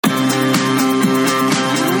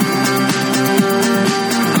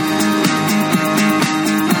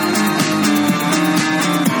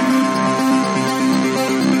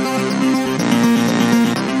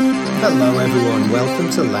Hello everyone,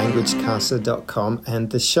 welcome to languagecaster.com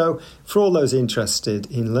and the show for all those interested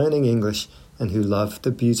in learning English and who love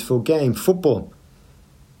the beautiful game, football.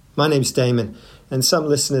 My name's Damon, and some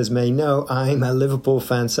listeners may know I'm a Liverpool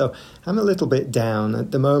fan, so I'm a little bit down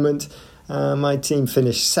at the moment. My team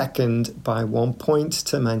finished second by 1 point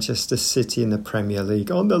to Manchester City in the Premier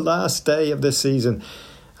League on the last day of the season.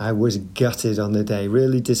 I was gutted on the day,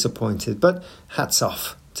 really disappointed, but hats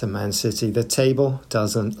off to Man City. The table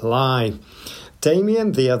doesn't lie.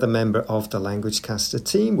 Damien, the other member of the LanguageCaster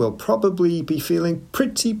team, will probably be feeling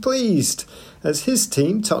pretty pleased as his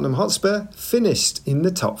team, Tottenham Hotspur, finished in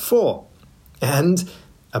the top four and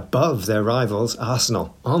above their rivals,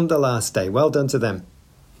 Arsenal, on the last day. Well done to them.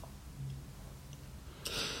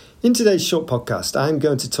 In today's short podcast, I'm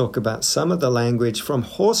going to talk about some of the language from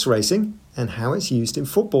horse racing and how it's used in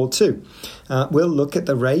football too. We'll look at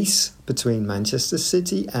the race between Manchester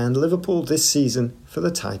City and Liverpool this season for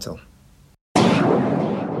the title.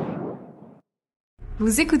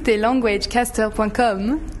 Vous écoutez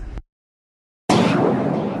languagecaster.com.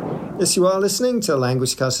 Yes, you are listening to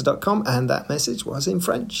languagecaster.com, and that message was in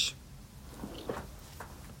French.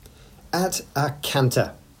 At a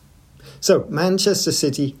canter. So, Manchester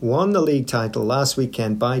City won the league title last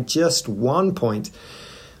weekend by just 1 point.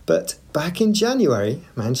 But back in January,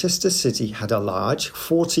 Manchester City had a large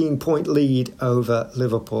 14-point lead over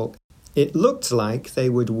Liverpool. It looked like they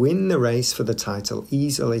would win the race for the title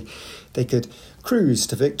easily. They could cruise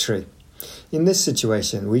to victory. In this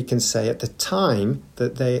situation, we can say at the time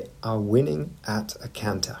that they are winning at a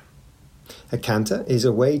canter. A canter is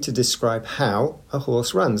a way to describe how a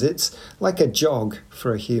horse runs. It's like a jog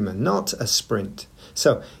for a human, not a sprint.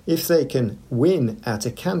 So if they can win at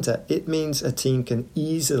a canter, it means a team can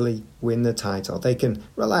easily win the title. They can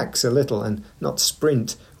relax a little and not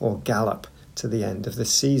sprint or gallop to the end of the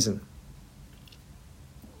season.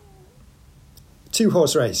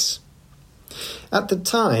 Two-horse race. At the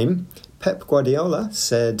time, Pep Guardiola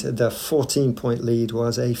said the 14-point lead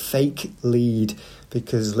was a fake lead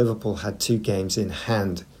because Liverpool had 2 games in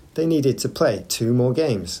hand. They needed to play 2 more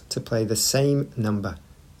games to play the same number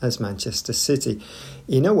as Manchester City.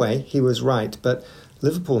 In a way, he was right, but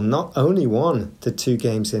Liverpool not only won the 2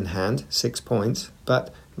 games in hand, 6 points,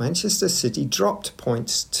 but Manchester City dropped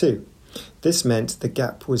points too. This meant the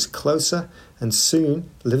gap was closer, and soon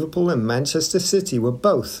Liverpool and Manchester City were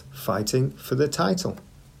both fighting for the title.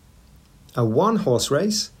 A 1-horse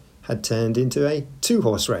race had turned into a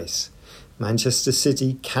 2-horse race. Manchester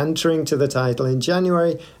City cantering to the title in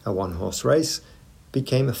January, a 1-horse race,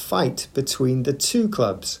 became a fight between the 2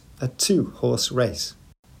 clubs, a 2-horse race.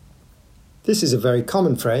 This is a very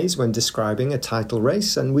common phrase when describing a title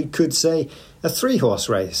race, and we could say a 3-horse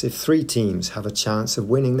race if 3 teams have a chance of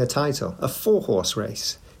winning the title, a 4-horse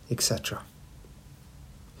race, etc.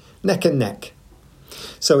 Neck and neck.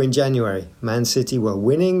 So in January, Man City were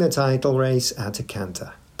winning the title race at a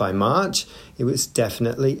canter. By March, it was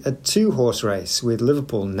definitely a 2-horse race, with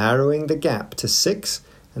Liverpool narrowing the gap to 6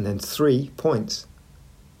 and then 3 points.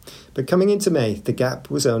 But coming into May, the gap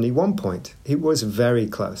was only 1 point. It was very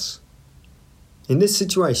close. In this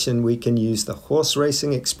situation, we can use the horse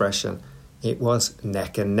racing expression, it was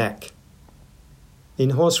neck and neck.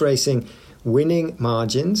 In horse racing, winning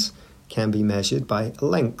margins can be measured by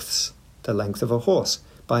lengths, the length of a horse,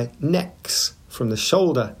 by necks, from the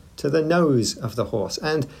shoulder to the nose of the horse,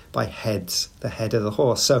 and by heads, the head of the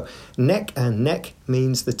horse. So neck and neck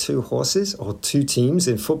means the 2 horses or 2 teams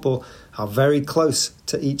in football are very close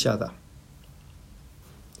to each other.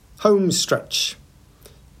 Home stretch.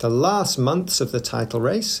 The last months of the title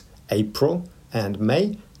race, April and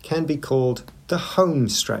May, can be called the home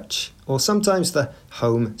stretch, or sometimes the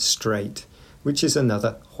home straight, which is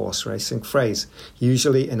another horse racing phrase.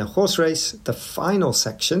 Usually in a horse race, the final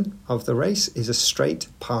section of the race is a straight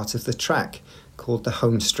part of the track called the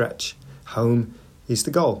home stretch. Home is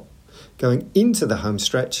the goal. Going into the home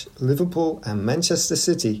stretch, Liverpool and Manchester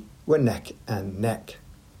City were neck and neck.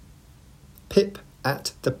 Pip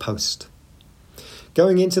at the post.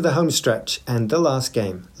 Going into the home stretch and the last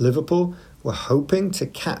game, Liverpool were hoping to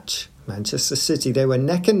catch Manchester City. They were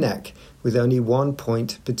neck and neck with only 1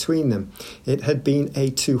 point between them. It had been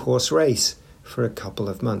a 2-horse race for a couple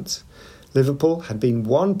of months. Liverpool had been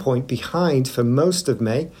 1 point behind for most of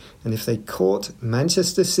May, and if they caught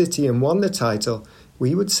Manchester City and won the title,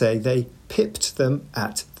 we would say they pipped them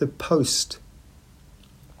at the post.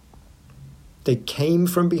 They came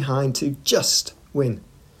from behind to just win.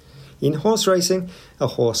 In horse racing, a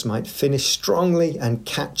horse might finish strongly and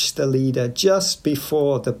catch the leader just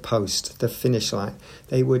before the post, the finish line.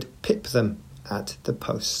 They would pip them at the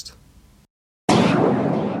post.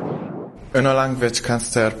 Ön a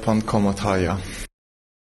languagecaster.com-ot hallja.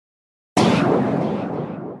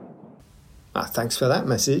 Thanks for that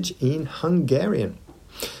message in Hungarian.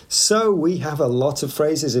 So we have a lot of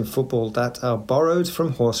phrases in football that are borrowed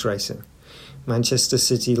from horse racing. Manchester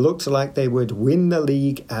City looked like they would win the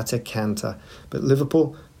league at a canter, but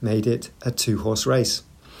Liverpool made it a two-horse race.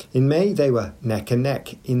 In May, they were neck and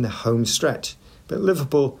neck in the home stretch, but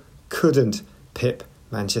Liverpool couldn't pip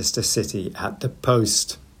Manchester City at the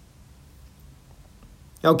post.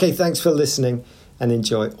 Okay, thanks for listening and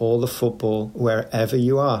enjoy all the football wherever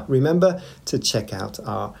you are. Remember to check out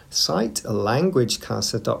our site,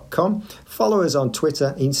 languagecaster.com. Follow us on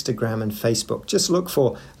Twitter, Instagram and Facebook. Just look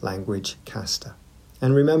for Languagecaster.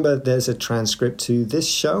 And remember, there's a transcript to this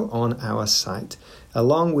show on our site,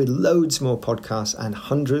 along with loads more podcasts and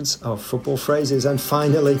hundreds of football phrases. And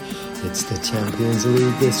finally, it's the Champions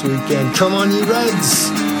League this weekend. Come on, you Reds!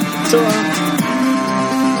 Ta-ra!